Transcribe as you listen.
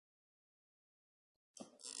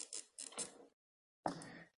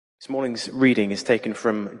morning's reading is taken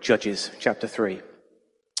from Judges chapter 3,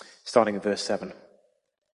 starting at verse 7.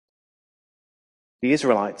 The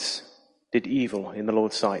Israelites did evil in the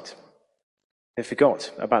Lord's sight. They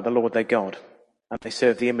forgot about the Lord their God, and they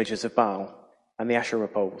served the images of Baal and the Asherah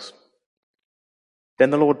poles.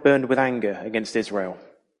 Then the Lord burned with anger against Israel,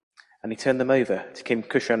 and he turned them over to King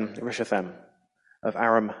Cushan-Rishathaim of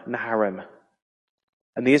Aram Naharaim.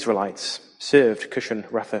 And the Israelites served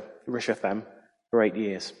Cushan-Rishathaim for 8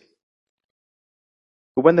 years.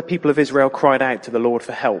 But when the people of Israel cried out to the Lord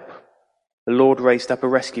for help, the Lord raised up a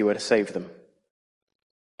rescuer to save them.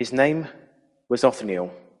 His name was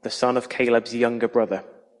Othniel, the son of Caleb's younger brother,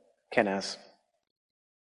 Kenaz.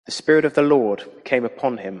 The Spirit of the Lord came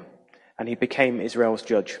upon him, and he became Israel's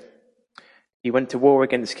judge. He went to war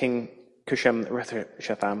against King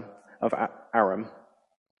Cushan-Rishathaim of Aram,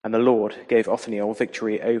 and the Lord gave Othniel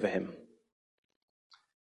victory over him.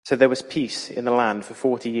 So there was peace in the land for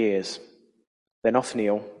 40 years. Then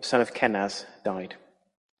Othniel, son of Kenaz, died.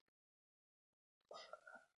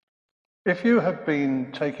 If you have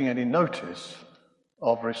been taking any notice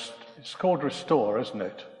of, it's called Restore, isn't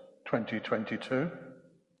it? 2022?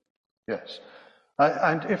 Yes.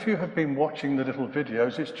 And if you have been watching the little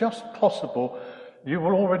videos, it's just possible you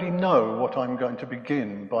will already know what I'm going to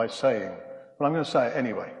begin by saying. But I'm going to say it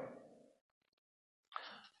anyway.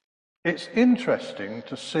 It's interesting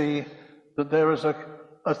to see that there is a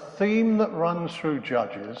theme that runs through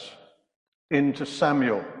Judges into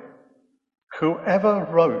Samuel. Whoever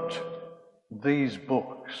wrote these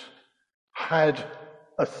books had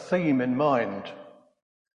a theme in mind.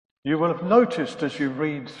 You will have noticed as you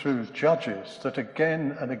read through Judges that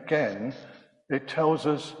again and again it tells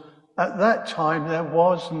us at that time there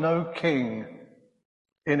was no king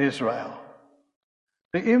in Israel.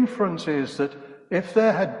 The inference is that if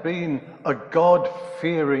there had been a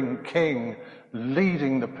God-fearing king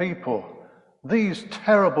leading the people, these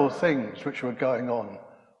terrible things which were going on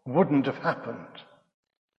wouldn't have happened.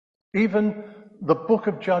 Even the book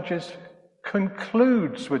of Judges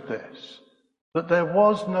concludes with this, that there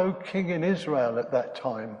was no king in Israel at that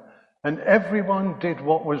time, and everyone did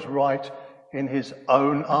what was right in his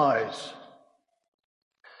own eyes.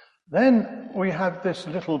 Then we have this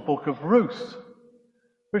little book of Ruth,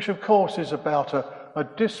 which of course is about a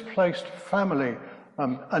displaced family,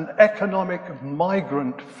 an economic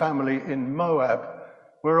migrant family in Moab,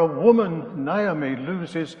 where a woman, Naomi,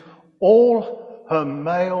 loses all her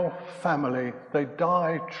male family. They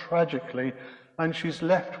die tragically, and she's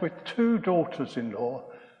left with 2 daughters-in-law,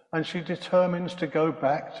 and she determines to go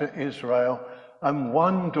back to Israel, and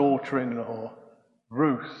one daughter-in-law,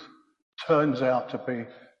 Ruth, turns out to be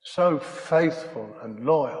so faithful and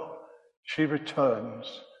loyal. She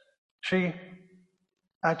returns. She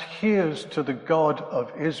adheres to the God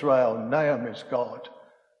of Israel, Naomi's God.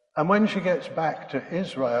 And when she gets back to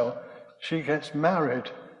Israel, she gets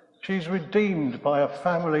married. She's redeemed by a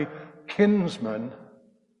family kinsman.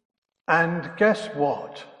 And guess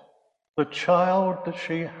what? The child that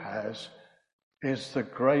she has is the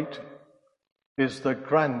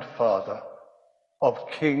grandfather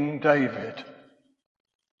of King David.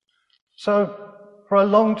 So, for a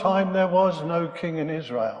long time there was no king in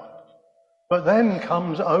Israel. But then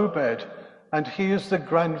comes Obed, and he is the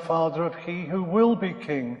grandfather of he who will be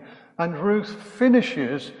king. And Ruth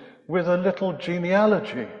finishes with a little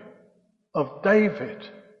genealogy of David.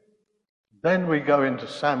 Then we go into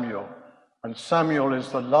Samuel, and Samuel is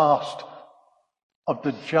the last of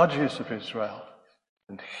the judges of Israel.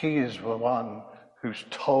 And he is the one who's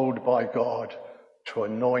told by God to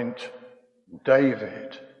anoint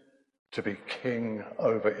David to be king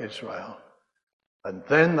over Israel. And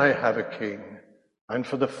then they have a king. And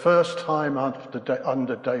for the first time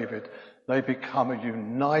under David, they become a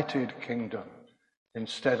united kingdom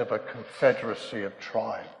instead of a confederacy of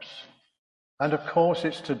tribes. And of course,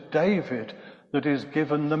 it's to David that is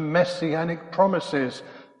given the messianic promises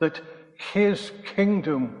that his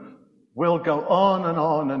kingdom will go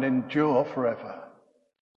on and endure forever.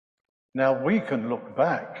 Now we can look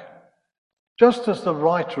back, just as the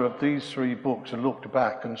writer of these 3 books looked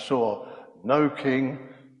back and saw no king,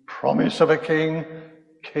 promise of a king,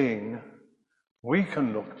 king. We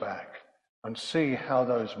can look back and see how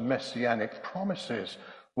those messianic promises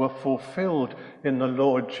were fulfilled in the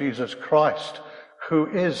Lord Jesus Christ, who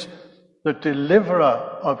is the deliverer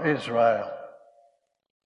of Israel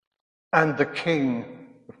and the King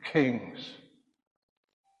of Kings.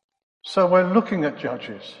 So we're looking at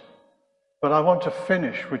Judges, but I want to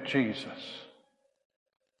finish with Jesus.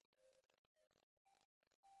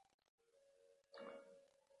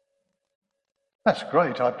 That's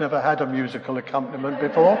great. I've never had a musical accompaniment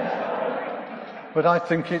before. but I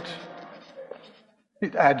think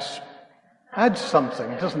it adds something,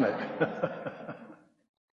 doesn't it?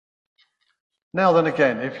 Now then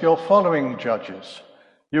again, if you're following Judges,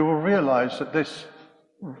 you will realize that this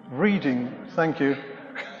reading, thank you,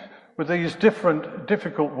 with these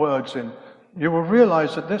difficult words in, you will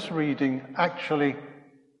realize that this reading actually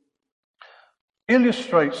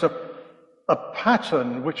illustrates a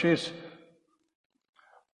pattern which is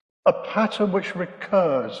a pattern which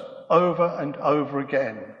recurs over and over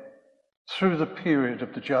again through the period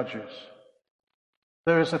of the Judges.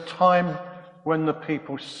 There is a time when the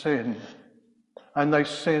people sin, and they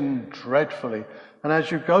sin dreadfully. And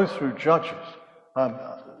as you go through Judges,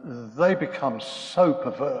 they become so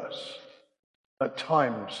perverse at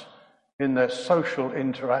times in their social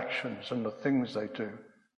interactions and the things they do.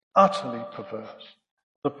 Utterly perverse.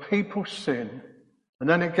 The people sin, and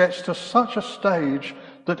then it gets to such a stage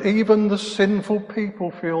that even the sinful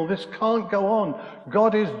people feel this can't go on.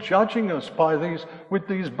 God is judging us with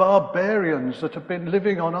these barbarians that have been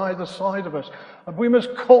living on either side of us. And we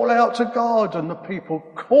must call out to God, and the people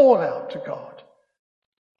call out to God.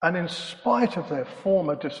 And in spite of their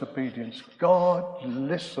former disobedience, God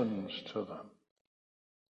listens to them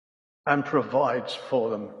and provides for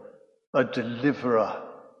them a deliverer.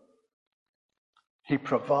 He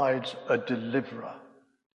provides a deliverer.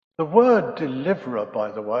 The word deliverer,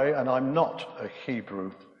 by the way, and I'm not a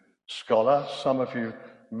Hebrew scholar, some of you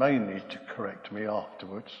may need to correct me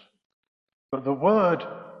afterwards, but the word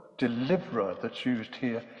deliverer that's used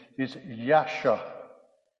here is Yasha.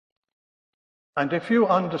 And if you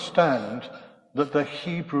understand that the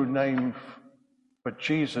Hebrew name for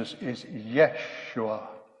Jesus is Yeshua,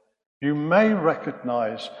 you may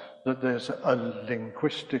recognize that there's a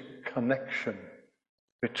linguistic connection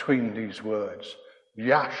between these words.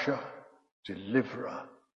 Yasha, deliverer,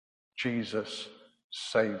 Jesus,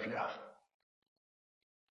 saviour.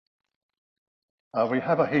 We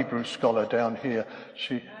have a Hebrew scholar down here.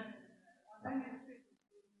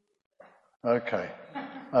 Okay.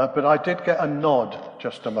 But I did get a nod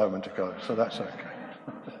just a moment ago, so that's okay.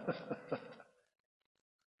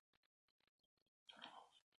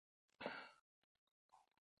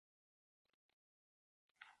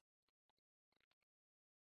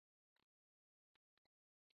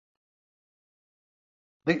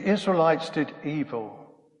 The Israelites did evil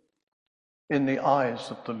in the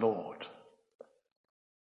eyes of the Lord.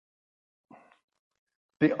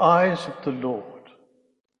 The eyes of the Lord.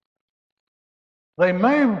 They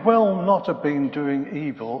may well not have been doing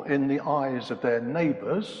evil in the eyes of their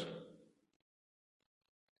neighbours.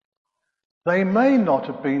 They may not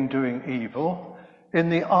have been doing evil in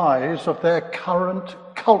the eyes of their current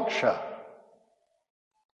culture.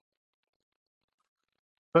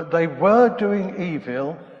 But they were doing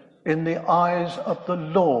evil in the eyes of the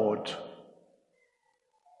Lord.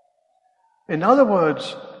 In other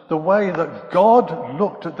words, the way that God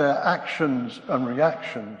looked at their actions and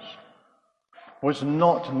reactions was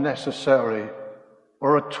not necessarily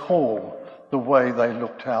or at all the way they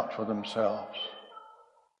looked out for themselves.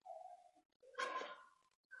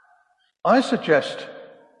 I suggest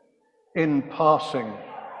in passing,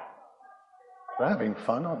 they're having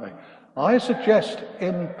fun, aren't they? I suggest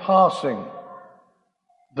in passing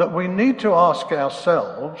that we need to ask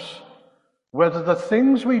ourselves whether the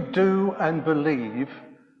things we do and believe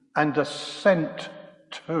and assent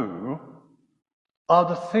to are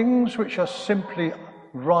the things which are simply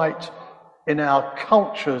right in our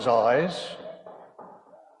culture's eyes,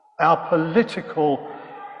 our political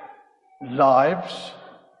lives,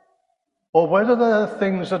 or whether they're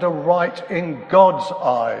things that are right in God's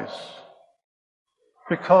eyes.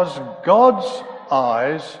 Because God's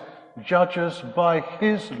eyes judge us by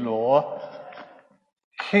his law,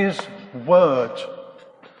 his word.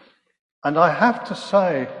 And I have to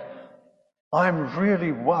say, I'm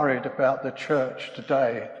really worried about the church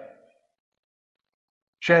today,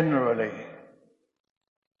 generally,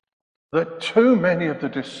 that too many of the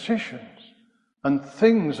decisions and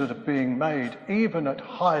things that are being made, even at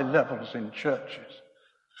high levels in churches,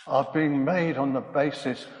 are being made on the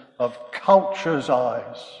basis of culture's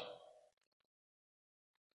eyes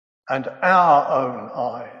and our own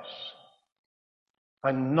eyes,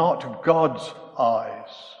 and not God's eyes.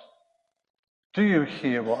 Do you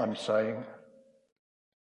hear what I'm saying?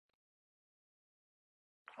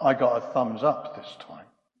 I got a thumbs up this time.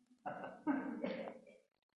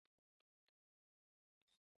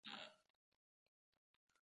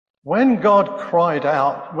 When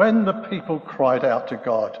the people cried out to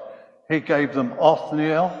God, he gave them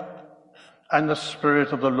Othniel, and the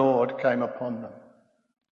Spirit of the Lord came upon them.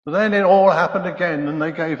 But then it all happened again, and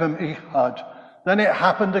they gave him Ehud, Then it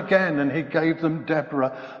happened again and he gave them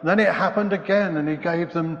Deborah. Then it happened again and he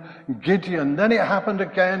gave them Gideon. Then it happened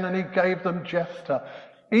again and he gave them Jephthah.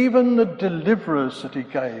 Even the deliverers that he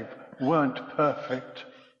gave weren't perfect.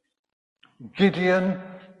 Gideon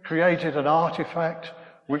created an artifact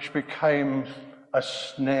which became a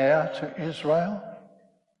snare to Israel.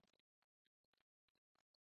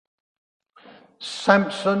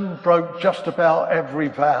 Samson broke just about every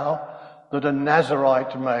vow that a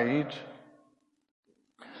Nazirite made.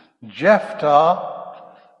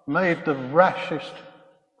 Jephthah made the rashest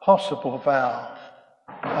possible vow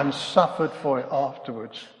and suffered for it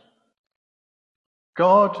afterwards.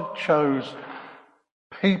 God chose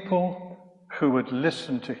people who would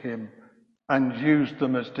listen to him and used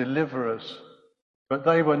them as deliverers, but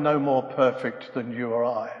they were no more perfect than you or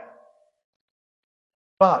I.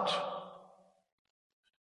 But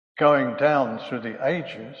going down through the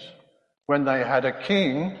ages, when they had a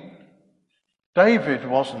king, David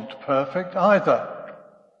wasn't perfect either,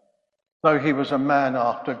 though he was a man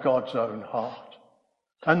after God's own heart.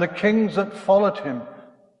 And the kings that followed him,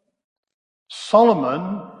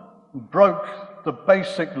 Solomon broke the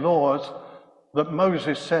basic laws that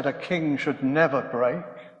Moses said a king should never break.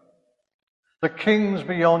 The kings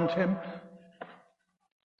beyond him,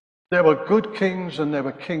 there were good kings and there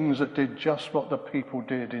were kings that did just what the people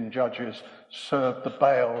did in Judges, served the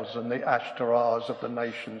Baals and the Ashtoreths of the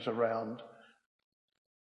nations around.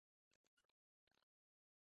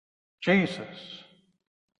 Jesus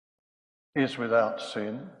is without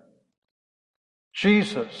sin.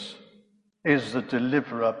 Jesus is the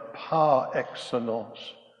deliverer par excellence.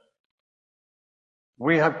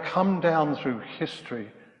 We have come down through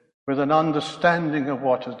history with an understanding of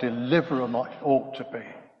what a deliverer ought to be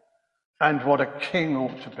and what a king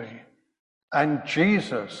ought to be. And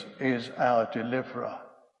Jesus is our deliverer,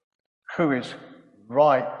 who is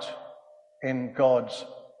right in God's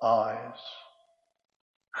eyes,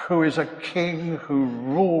 who is a king who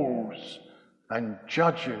rules and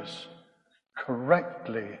judges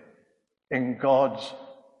correctly in God's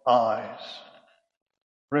eyes.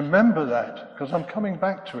 Remember that, because I'm coming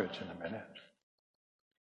back to it in a minute.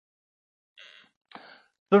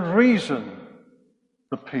 The reason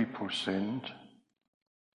the people sinned,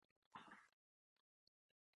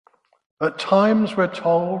 at times we're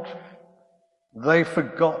told they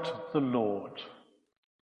forgot the Lord.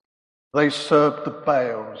 They served the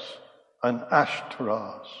Baals and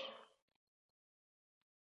Ashtoreths.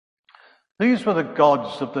 These were the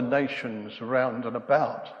gods of the nations round and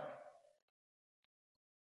about.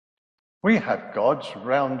 We have gods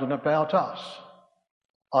round and about us.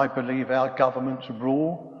 I believe our governments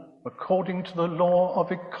rule according to the law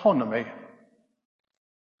of economy.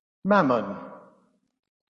 Mammon.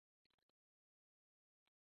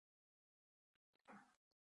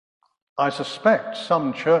 I suspect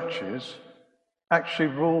some churches actually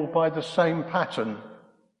rule by the same pattern.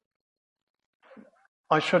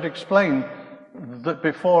 I should explain that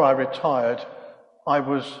before I retired, I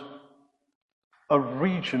was a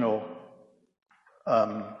regional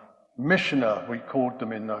missioner, we called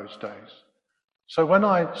them in those days. So when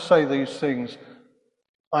I say these things,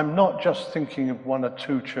 I'm not just thinking of one or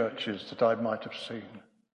two churches that I might have seen.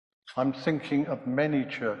 I'm thinking of many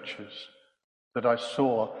churches that I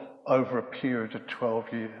saw over a period of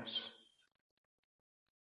 12 years.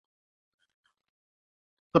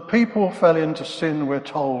 The people fell into sin, we're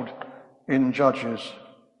told in Judges,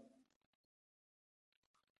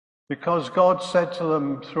 because God said to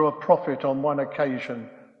them through a prophet on one occasion,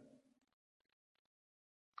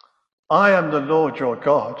 I am the Lord your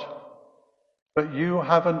God, but you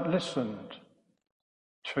haven't listened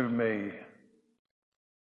to me.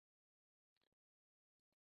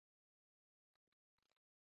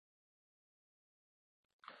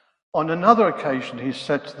 On another occasion, he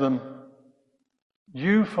said to them,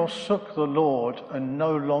 you forsook the Lord and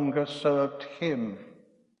no longer served him.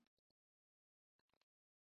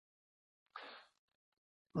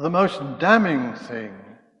 The most damning thing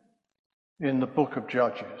in the book of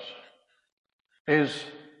Judges is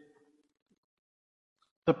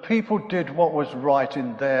the people did what was right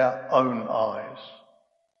in their own eyes.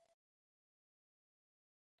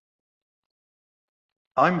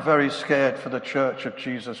 I'm very scared for the Church of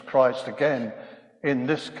Jesus Christ again in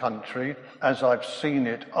this country, as I've seen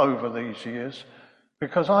it over these years,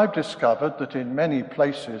 because I've discovered that in many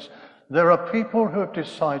places There are people who have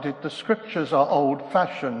decided the scriptures are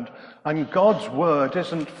old-fashioned and God's word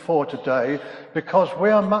isn't for today because we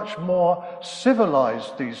are much more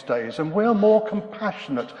civilized these days and we are more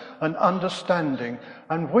compassionate and understanding,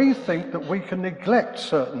 and we think that we can neglect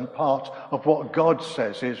certain parts of what God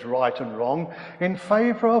says is right and wrong in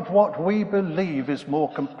favor of what we believe is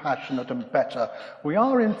more compassionate and better. We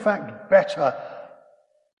are in fact better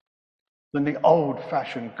than the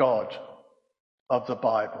old-fashioned God of the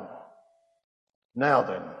Bible. Now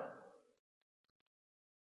then,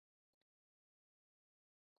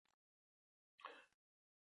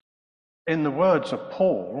 in the words of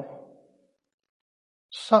Paul,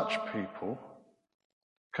 such people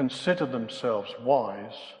consider themselves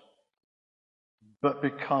wise, but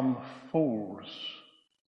become fools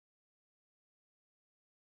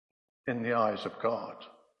in the eyes of God.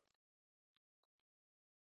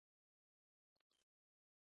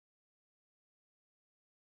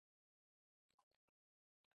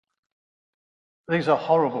 These are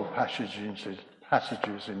horrible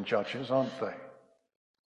passages in Judges, aren't they?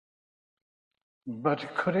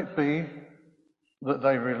 But could it be that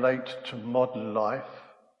they relate to modern life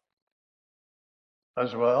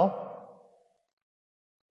as well?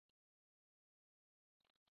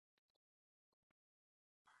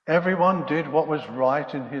 Everyone did what was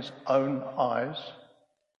right in his own eyes.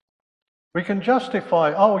 We can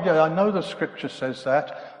justify, oh yeah, I know the scripture says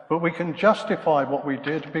that, but we can justify what we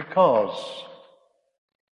did because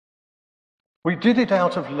we did it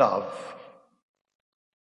out of love.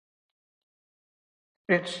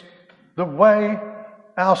 It's the way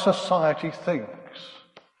our society thinks.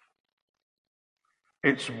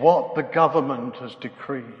 It's what the government has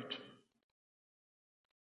decreed.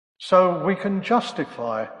 So we can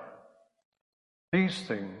justify these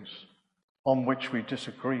things on which we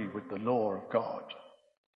disagree with the law of God.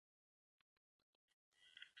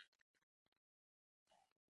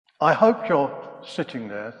 I hope you're sitting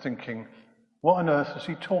there thinking, what on earth is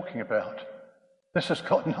he talking about? This has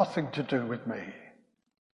got nothing to do with me.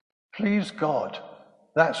 Please God,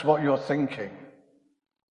 that's what you're thinking.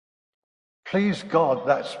 Please God,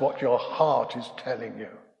 that's what your heart is telling you.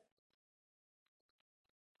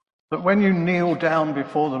 That when you kneel down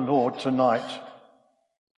before the Lord tonight,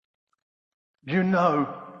 you know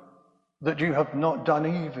that you have not done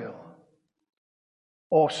evil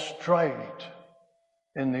or strayed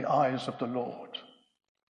in the eyes of the Lord.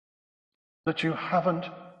 That you haven't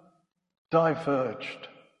diverged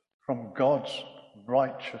from God's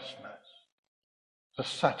righteousness to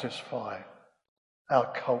satisfy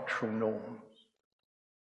our cultural norms.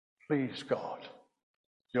 Please God,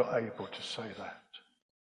 you're able to say that.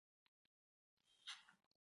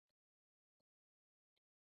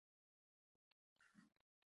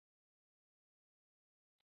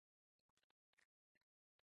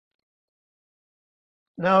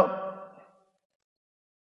 Now,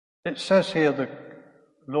 it says here the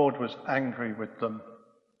Lord was angry with them.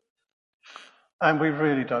 And we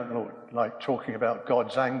really don't like talking about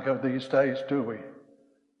God's anger these days, do we?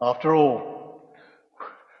 After all,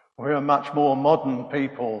 we're a much more modern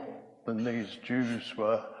people than these Jews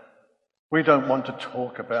were. We don't want to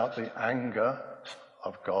talk about the anger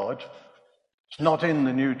of God. It's not in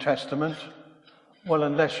the New Testament. Well,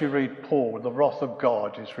 unless you read Paul, the wrath of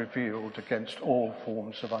God is revealed against all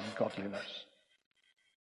forms of ungodliness.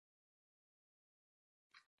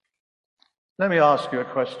 Let me ask you a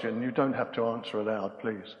question. You don't have to answer aloud,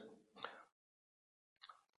 please.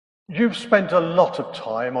 You've spent a lot of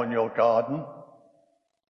time on your garden.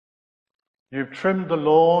 You've trimmed the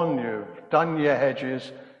lawn, you've done your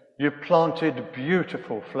hedges, you've planted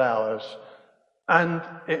beautiful flowers, and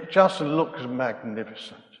it just looks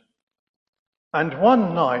magnificent. And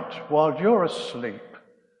one night, while you're asleep,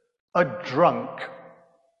 a drunk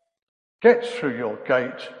gets through your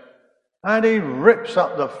gate and he rips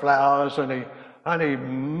up the flowers and he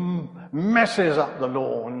messes up the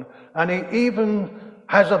lawn and he even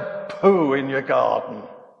has a poo in your garden.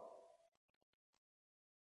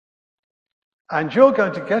 And you're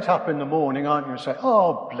going to get up in the morning, aren't you, and say,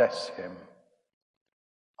 oh, bless him.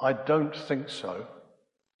 I don't think so.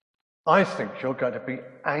 I think you're going to be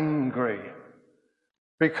angry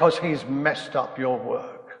because he's messed up your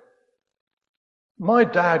work. My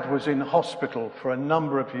dad was in hospital for a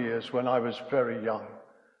number of years when I was very young.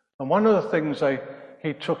 And one of the things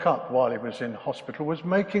he took up while he was in hospital was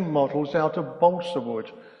making models out of balsa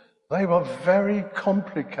wood. They were very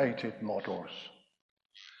complicated models.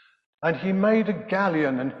 And he made a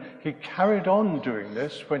galleon, and he carried on doing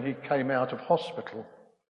this when he came out of hospital.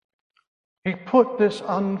 He put this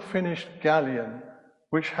unfinished galleon,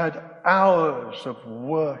 which had hours of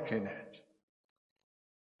work in it,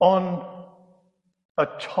 on a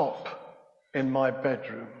top in my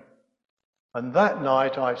bedroom. And that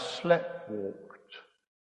night I slept-walked,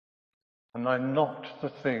 and I knocked the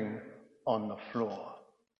thing on the floor.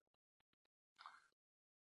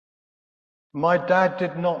 My dad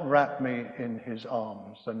did not wrap me in his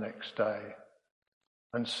arms the next day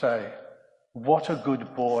and say, "What a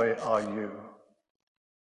good boy are you."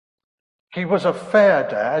 He was a fair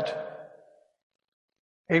dad.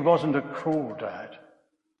 He wasn't a cruel dad.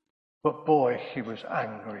 But boy, he was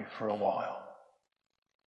angry for a while.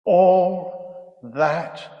 All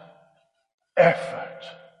that effort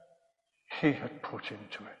he had put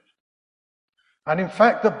into it. And in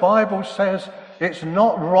fact, the Bible says it's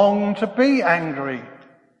not wrong to be angry.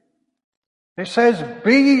 It says,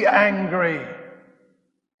 be angry,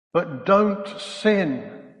 but don't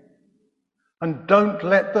sin. And don't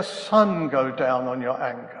let the sun go down on your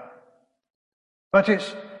anger. But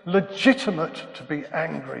it's legitimate to be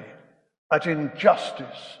angry at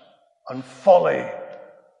injustice and folly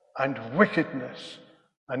and wickedness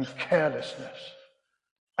and carelessness.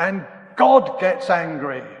 And God gets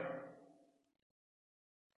angry.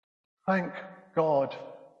 Thank God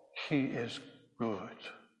he is good.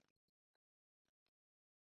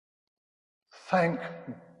 Thank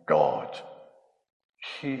God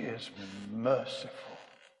he is merciful.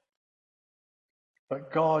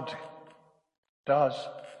 But God does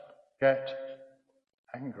get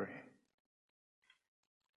angry.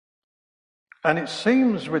 And it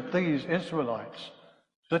seems with these Israelites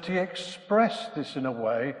that he expressed this in a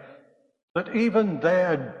way that even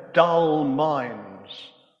their dull minds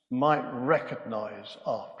might recognize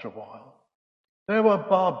after a while. There were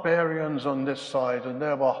barbarians on this side and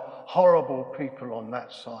there were horrible people on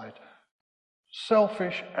that side.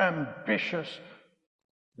 Selfish, ambitious,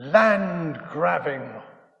 land-grabbing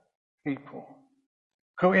people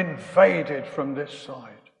who invaded from this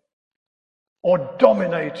side or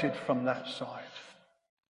dominated from that side.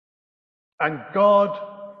 And God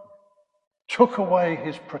took away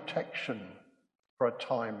his protection for a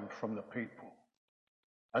time from the people.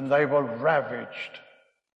 And they were ravaged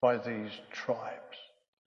by these tribes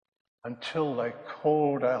until they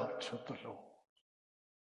called out to the Lord.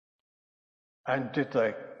 And did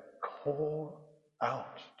they call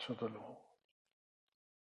out to the Lord?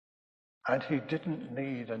 And he didn't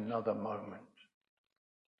need another moment.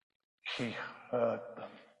 He heard them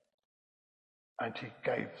and he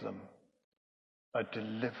gave them a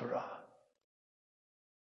deliverer.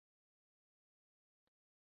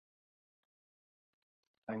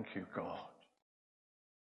 Thank you, God.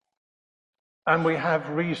 And we have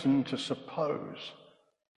reason to suppose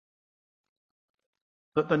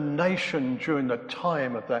that the nation during the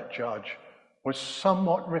time of that judge was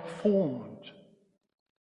somewhat reformed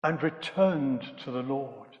and returned to the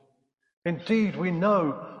Lord. Indeed, we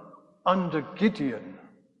know under Gideon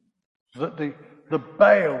that the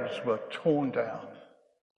Baals were torn down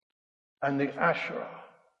and the Asherah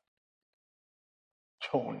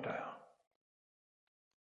torn down.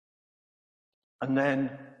 And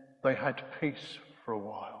then they had peace for a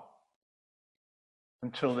while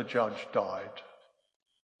until the judge died.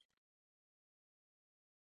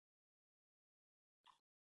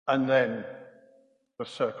 And then the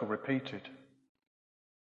circle repeated.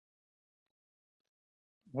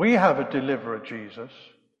 We have a deliverer, Jesus,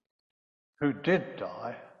 who did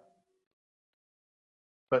die,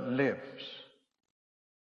 but lives,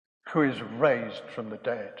 who is raised from the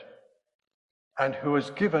dead, and who has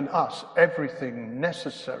given us everything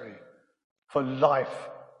necessary for life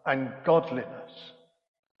and godliness,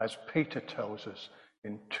 as Peter tells us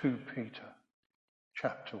in 2 Peter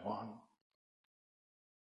chapter 1.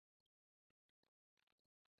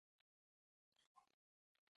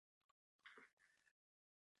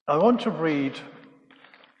 I want to read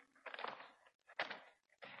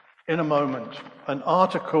in a moment an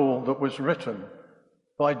article that was written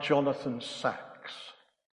by Jonathan Sacks.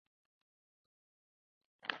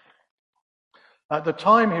 At the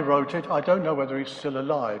time he wrote it, I don't know whether he's still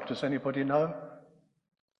alive. Does anybody know?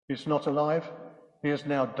 He's not alive? He has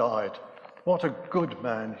now died. What a good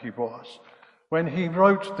man he was. When he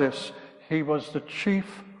wrote this, he was the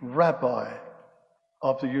chief rabbi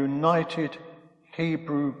of the United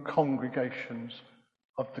Hebrew Congregations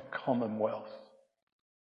of the Commonwealth.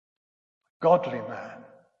 Godly man.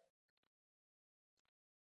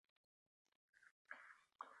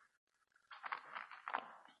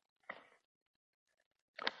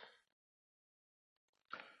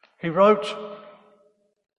 He wrote,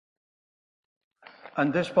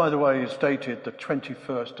 and this, by the way, is dated the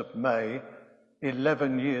 21st of May,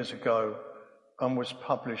 11 years ago, and was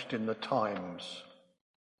published in the Times.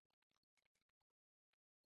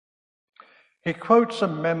 He quotes a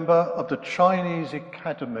member of the Chinese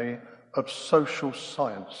Academy of Social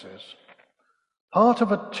Sciences, part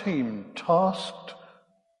of a team tasked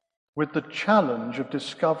with the challenge of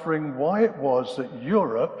discovering why it was that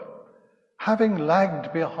Europe, having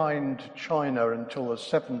lagged behind China until the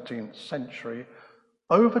 17th century,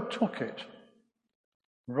 overtook it,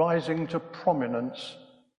 rising to prominence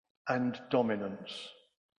and dominance.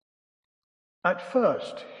 At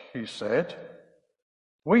first, he said,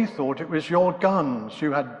 we thought it was your guns.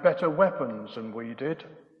 You had better weapons than we did.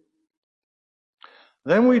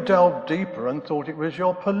 Then we delved deeper and thought it was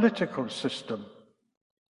your political system.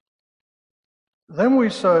 Then we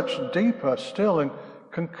searched deeper still and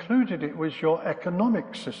concluded it was your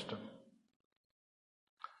economic system.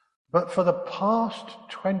 But for the past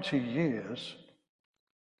 20 years,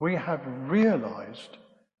 we have realized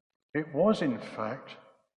it was in fact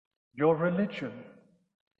your religion,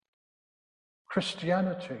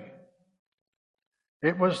 Christianity.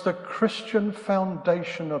 It was the Christian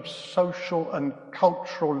foundation of social and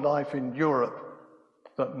cultural life in Europe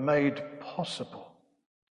that made possible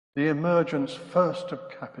the emergence first of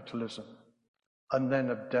capitalism and then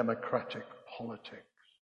of democratic politics.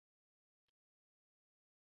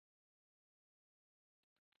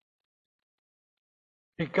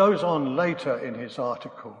 He goes on later in his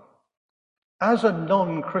article, as a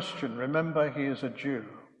non-Christian, remember he is a Jew,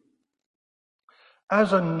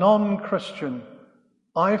 as a non-Christian,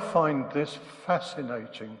 I find this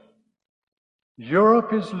fascinating.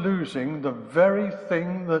 Europe is losing the very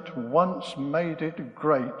thing that once made it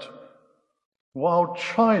great, while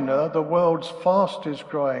China, the world's fastest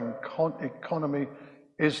growing economy,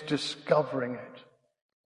 is discovering it.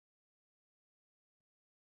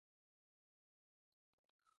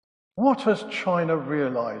 What has China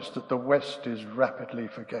realized that the West is rapidly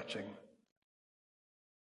forgetting?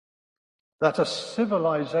 That a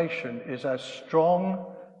civilization is as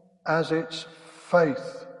strong as its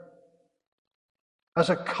faith. As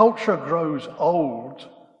a culture grows old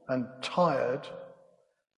and tired,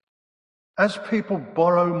 as people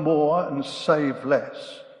borrow more and save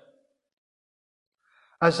less,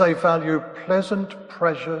 as they value pleasant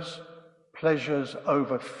pleasures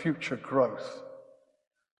over future growth,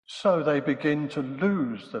 so they begin to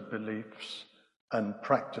lose the beliefs and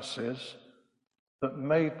practices that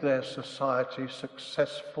made their society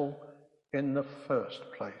successful in the first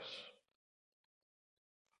place.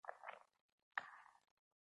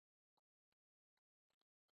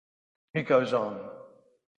 He goes on.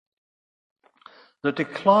 The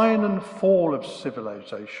decline and fall of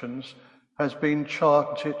civilizations has been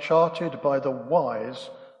charted by the wise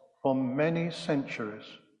for many centuries.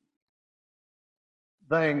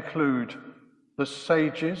 They include the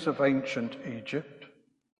sages of ancient Egypt,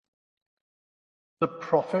 the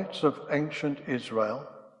prophets of ancient Israel,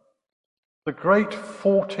 the great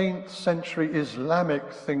 14th century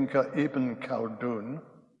Islamic thinker Ibn Khaldun,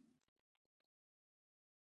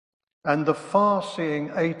 and the far-seeing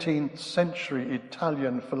 18th century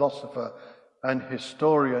Italian philosopher and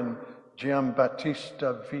historian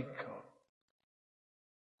Giambattista Vico.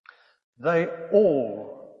 They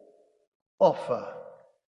all offer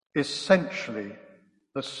essentially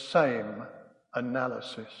the same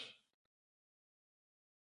analysis.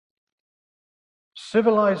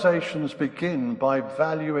 Civilizations begin by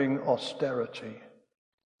valuing austerity,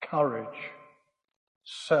 courage,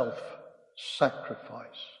 self-sacrifice.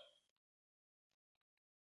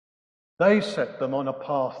 They set them on a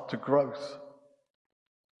path to growth.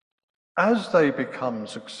 As they become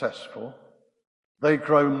successful, they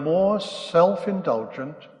grow more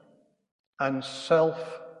self-indulgent and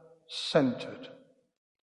self-centered.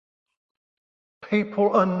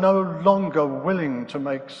 People are no longer willing to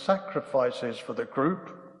make sacrifices for the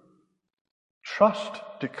group. Trust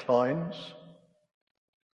declines.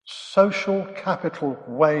 Social capital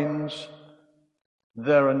wanes.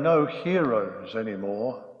 There are no heroes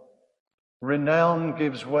anymore. Renown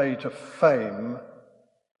gives way to fame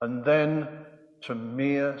and then to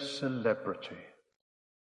mere celebrity.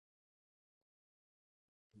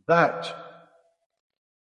 That,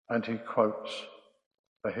 and he quotes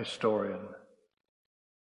the historian,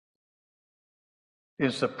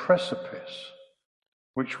 is the precipice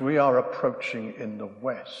which we are approaching in the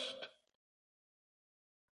West.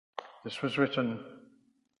 This was written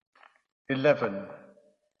 11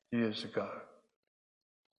 years ago.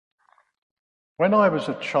 When I was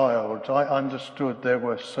a child, I understood there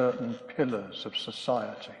were certain pillars of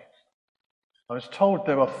society. I was told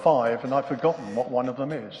there were 5, and I've forgotten what one of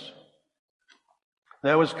them is.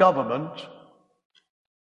 There was government,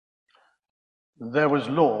 there was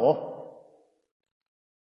law,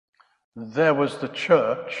 there was the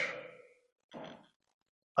church,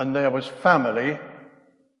 and there was family,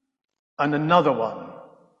 and another one,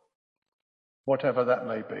 whatever that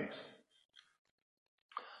may be.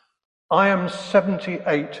 I am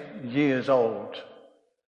 78 years old.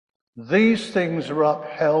 These things were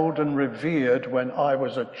upheld and revered when I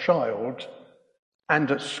was a child and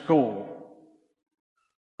at school.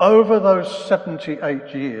 Over those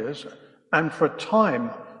 78 years, and for a time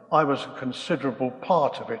I was a considerable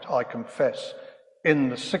part of it, I confess, in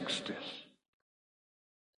the 60s.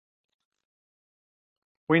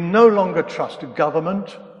 We no longer trust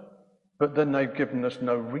government, but then they've given us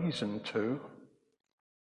no reason to,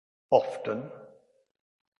 often.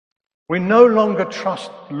 We no longer trust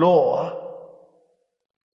law,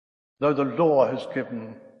 though the law has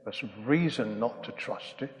given us reason not to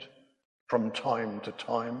trust it from time to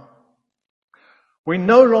time. We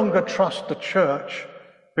no longer trust the church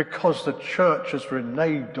because the church has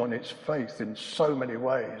reneged on its faith in so many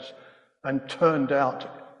ways and turned out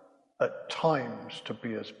at times to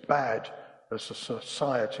be as bad as the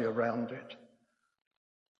society around it.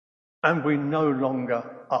 And we no longer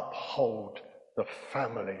uphold the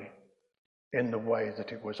family in the way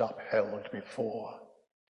that it was upheld before.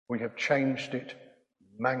 We have changed it,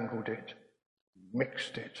 mangled it,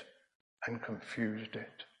 mixed it, and confused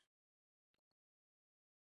it.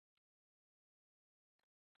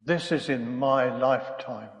 This is in my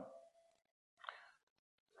lifetime.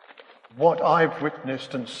 What I've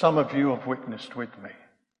witnessed, and some of you have witnessed with me.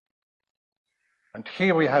 And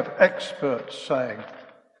here we have experts saying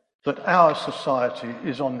that our society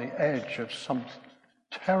is on the edge of some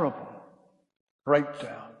terrible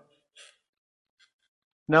breakdown.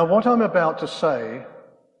 Now, what I'm about to say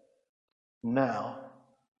now,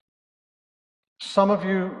 some of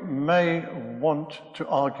you may want to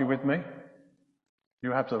argue with me.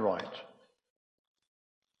 You have the right.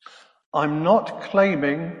 I'm not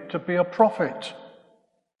claiming to be a prophet.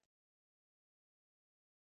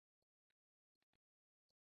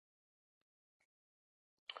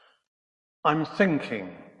 I'm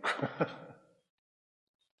thinking.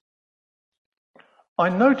 I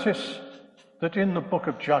notice that in the book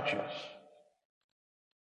of Judges,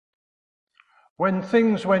 when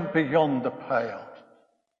things went beyond the pale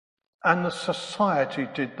and the society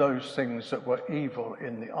did those things that were evil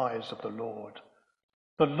in the eyes of the Lord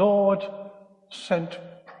sent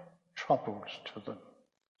troubles to them,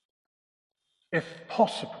 if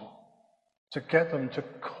possible, to get them to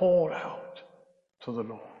call out to the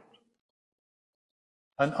Lord.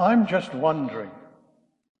 And I'm just wondering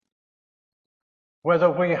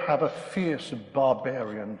whether we have a fierce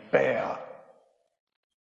barbarian bear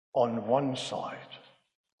on one side,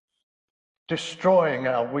 destroying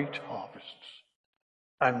our wheat harvests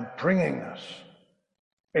and bringing us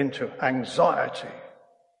into anxiety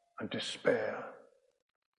and despair,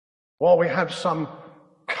 while we have some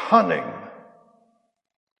cunning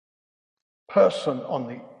person on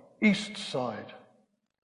the east side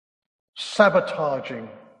sabotaging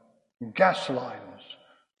gas lines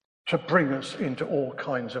to bring us into all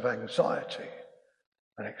kinds of anxiety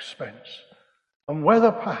and expense. And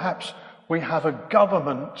whether perhaps we have a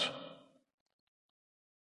government.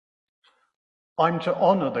 I'm to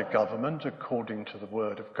honour the government according to the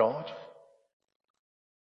word of God.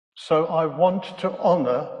 So I want to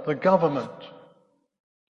honour the government.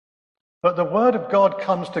 But the word of God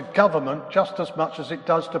comes to government just as much as it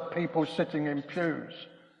does to people sitting in pews.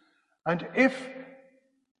 And if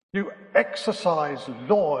you exercise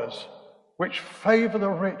laws which favour the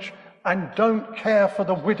rich and don't care for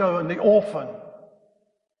the widow and the orphan,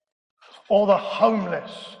 or the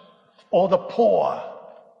homeless, or the poor,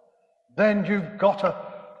 then you've got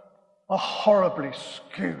a horribly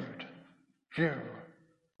skewed view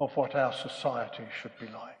of what our society should be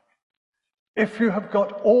like. If you have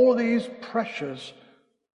got all these pressures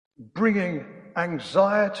bringing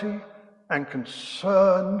anxiety and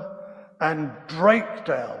concern and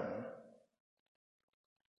breakdown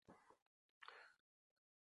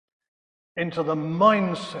into the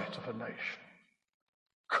mindset of a nation,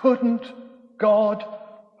 couldn't God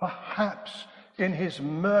perhaps in his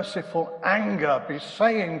merciful anger be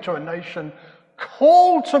saying to a nation,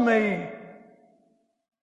 call to me,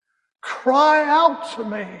 cry out to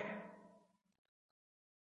me?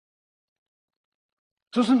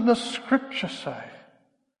 Doesn't the scripture say,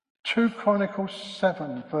 2 Chronicles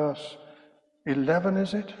 7 verse 11,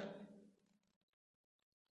 is it?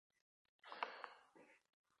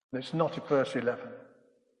 It's not verse 11.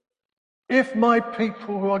 If my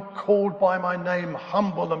people who are called by my name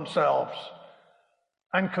humble themselves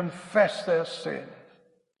and confess their sin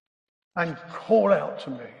and call out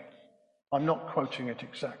to me, I'm not quoting it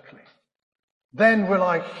exactly, then will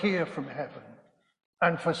I hear from heaven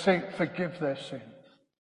and forgive their sins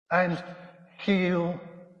and heal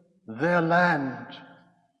their land.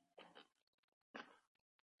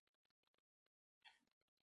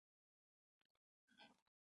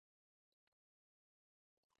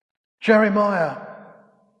 Jeremiah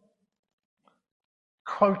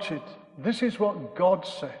quoted, this is what God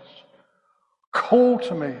says, call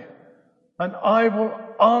to me and I will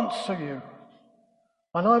answer you,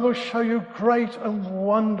 and I will show you great and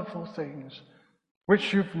wonderful things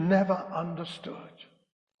which you've never understood.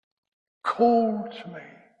 Call to me.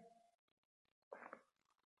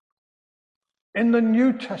 In the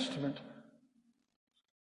New Testament,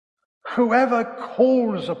 whoever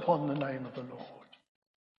calls upon the name of the Lord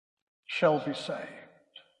shall be saved.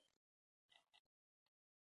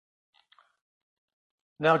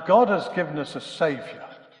 Now, God has given us a Saviour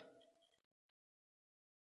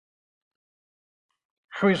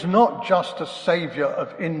who is not just a Saviour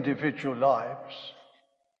of individual lives,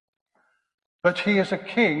 but he is a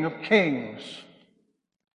King of kings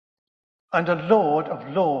and a Lord of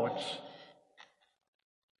lords.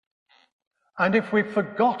 And if we've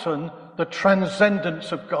forgotten the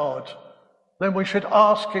transcendence of God, then we should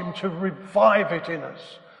ask him to revive it in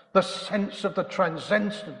us, the sense of the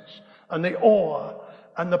transcendence and the awe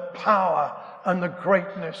and the power and the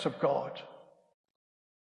greatness of God.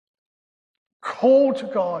 Call to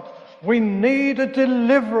God. We need a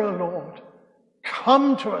deliverer, Lord.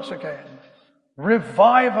 Come to us again.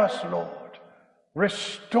 Revive us, Lord.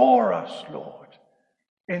 Restore us, Lord,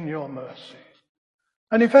 in your mercy.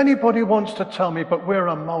 And if anybody wants to tell me, but we're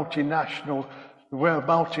a multinational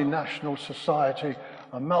society,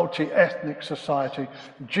 a multi-ethnic society,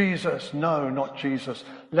 Jesus, no, not Jesus,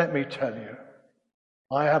 let me tell you.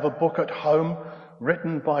 I have a book at home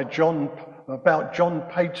written by about John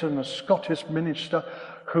Peyton, a Scottish minister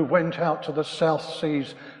who went out to the South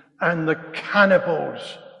Seas, and the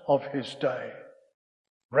cannibals of his day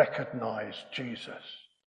recognized Jesus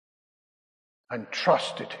and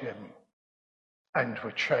trusted him and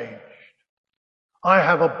were changed. I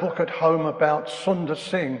have a book at home about Sundar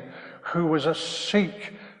Singh, who was a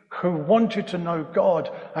Sikh who wanted to know God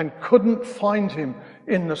and couldn't find him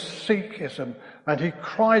in the Sikhism, and he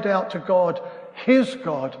cried out to God, his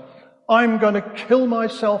God, I'm going to kill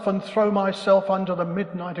myself and throw myself under the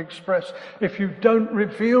Midnight Express if you don't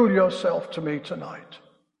reveal yourself to me tonight.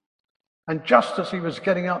 And just as he was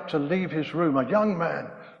getting up to leave his room, a young man,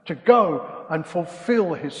 to go and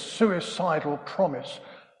fulfill his suicidal promise,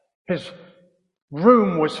 his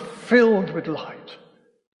room was filled with light,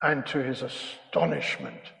 and to his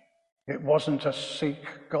astonishment, it wasn't a Sikh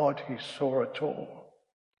God he saw at all.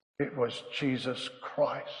 It was Jesus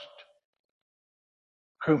Christ,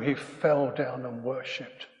 whom he fell down and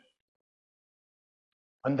worshipped.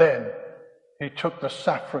 And then he took the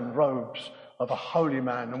saffron robes of a holy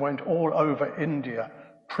man and went all over India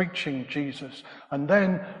preaching Jesus, and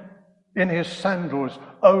then in his sandals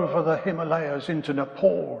over the Himalayas into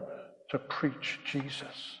Nepal to preach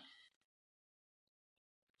Jesus.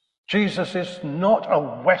 Jesus is not a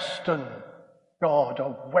Western God, a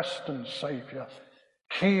Western Saviour.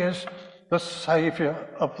 He is the Saviour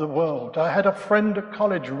of the world. I had a friend at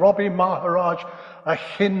college, Robbie Maharaj, a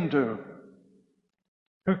Hindu,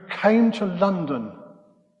 who came to London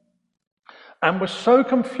and was so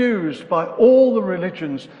confused by all the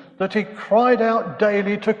religions that he cried out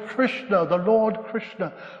daily to Krishna, the Lord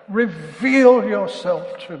Krishna, reveal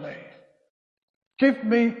yourself to me. Give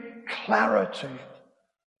me clarity.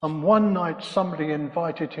 And one night somebody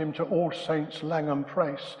invited him to All Saints Langham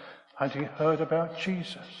Place, and he heard about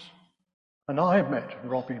Jesus. And I met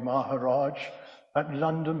Robbie Maharaj at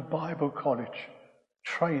London Bible College,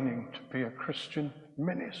 training to be a Christian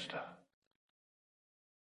minister.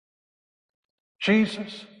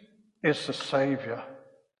 Jesus is the Saviour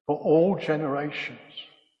for all generations,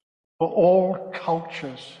 for all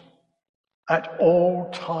cultures, at all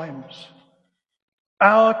times.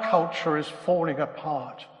 Our culture is falling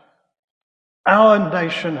apart. Our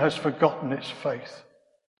nation has forgotten its faith.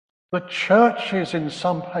 The churches in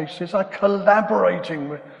some places are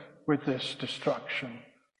collaborating with this destruction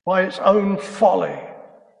by its own folly.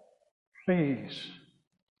 Please,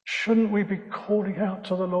 shouldn't we be calling out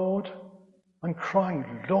to the Lord and crying,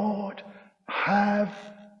 Lord, have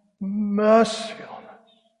mercy on us.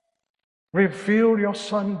 Reveal your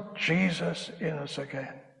Son Jesus in us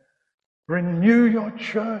again. Renew your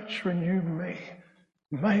church, renew me.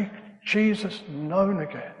 Make Jesus known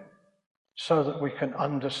again so that we can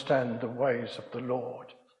understand the ways of the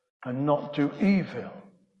Lord and not do evil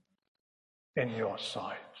in your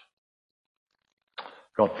sight.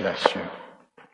 God bless you.